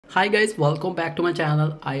Hi guys, welcome back to my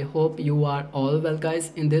channel. I hope you are all well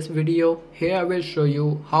guys. In this video here I will show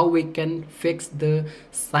you how we can fix the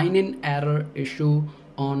sign-in error issue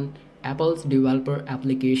on Apple's developer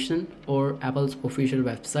application or Apple's official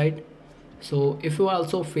website. So if you are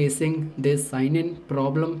also facing this sign-in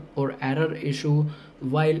problem or error issue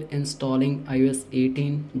while installing iOS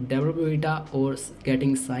 18 developer beta or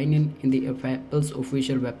getting sign-in in the Apple's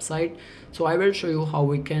official website, so I will show you how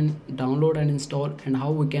we can download and install and how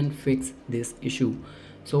we can fix this issue.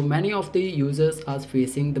 So many of the users are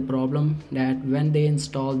facing the problem that when they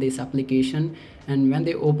install this application and when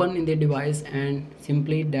they open in their device and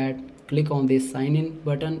simply that click on this sign in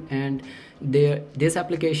button and this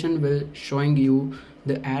application will showing you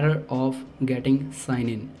the error of getting sign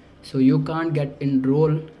in, so you can't get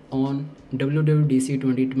enrolled on WWDC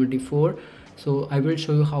 2024. So I will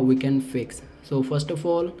show you how we can fix. So first of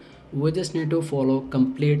all, we just need to follow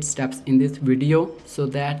complete steps in this video so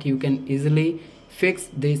that you can easily fix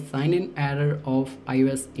the sign-in error of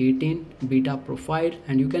iOS 18 beta profile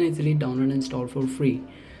and you can easily download and install for free.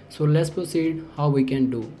 So let's proceed how we can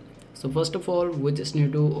do. So first of all, we just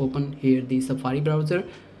need to open here the Safari browser.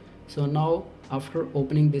 So now after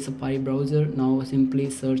opening the Safari browser, now simply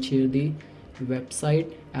search here the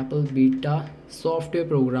website Apple beta software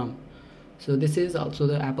program. So this is also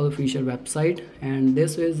the Apple official website and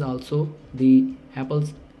this is also the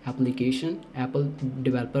Apple's application, Apple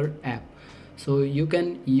developer app. So you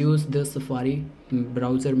can use the Safari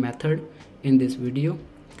browser method in this video.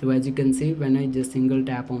 So as you can see, when I just single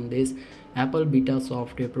tap on this Apple beta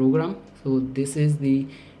software program, so this is the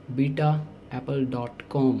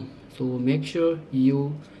betaapple.com. so make sure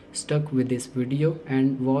you stuck with this video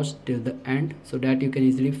and watch till the end so that you can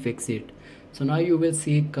easily fix it. So now you will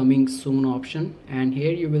see coming soon option and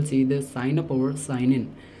here you will see the sign up or sign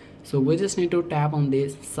in. So we just need to tap on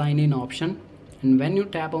this sign in option, and when you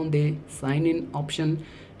tap on the sign in option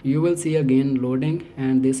you will see again loading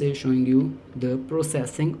and this is showing you the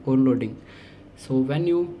processing or loading. So when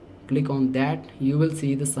you click on that you will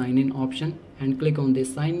see the sign in option and click on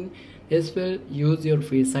this sign in. This will use your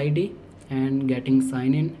Face ID and getting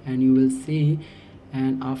sign in, and you will see,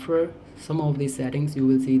 and after some of these settings you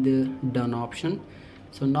will see the done option.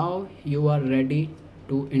 So now you are ready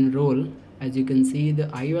to enroll. As you can see the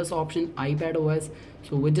iOS option, iPad OS,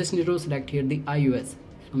 so we just need to select here the iOS.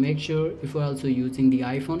 So make sure if you are also using the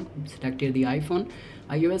iPhone, select here the iPhone.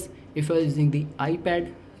 iOS, if you are using the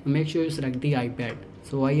iPad, make sure you select the iPad.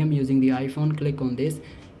 So I am using the iPhone, click on this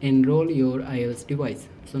enroll your iOS device.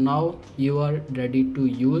 So now you are ready to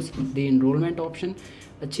use the enrollment option,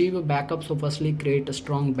 achieve a backup. So firstly create a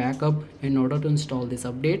strong backup in order to install this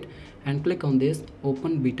update and click on this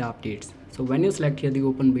open beta updates. So when you select here the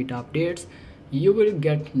open beta updates, you will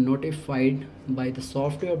get notified by the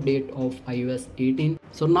software update of iOS 18.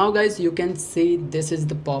 So now guys, you can see this is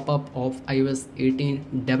the pop-up of iOS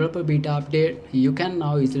 18 developer beta update. You can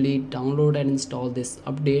now easily download and install this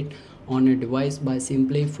update on your device by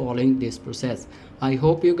simply following this process. I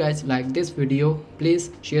hope you guys like this video. Please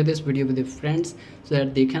share this video with your friends so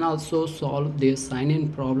that they can also solve their sign-in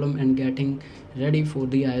problem and getting ready for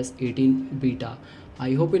the iOS 18 beta.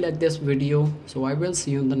 I hope you like this video. So I will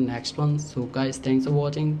see you in the next one. So guys, thanks for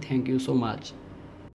watching. Thank you so much.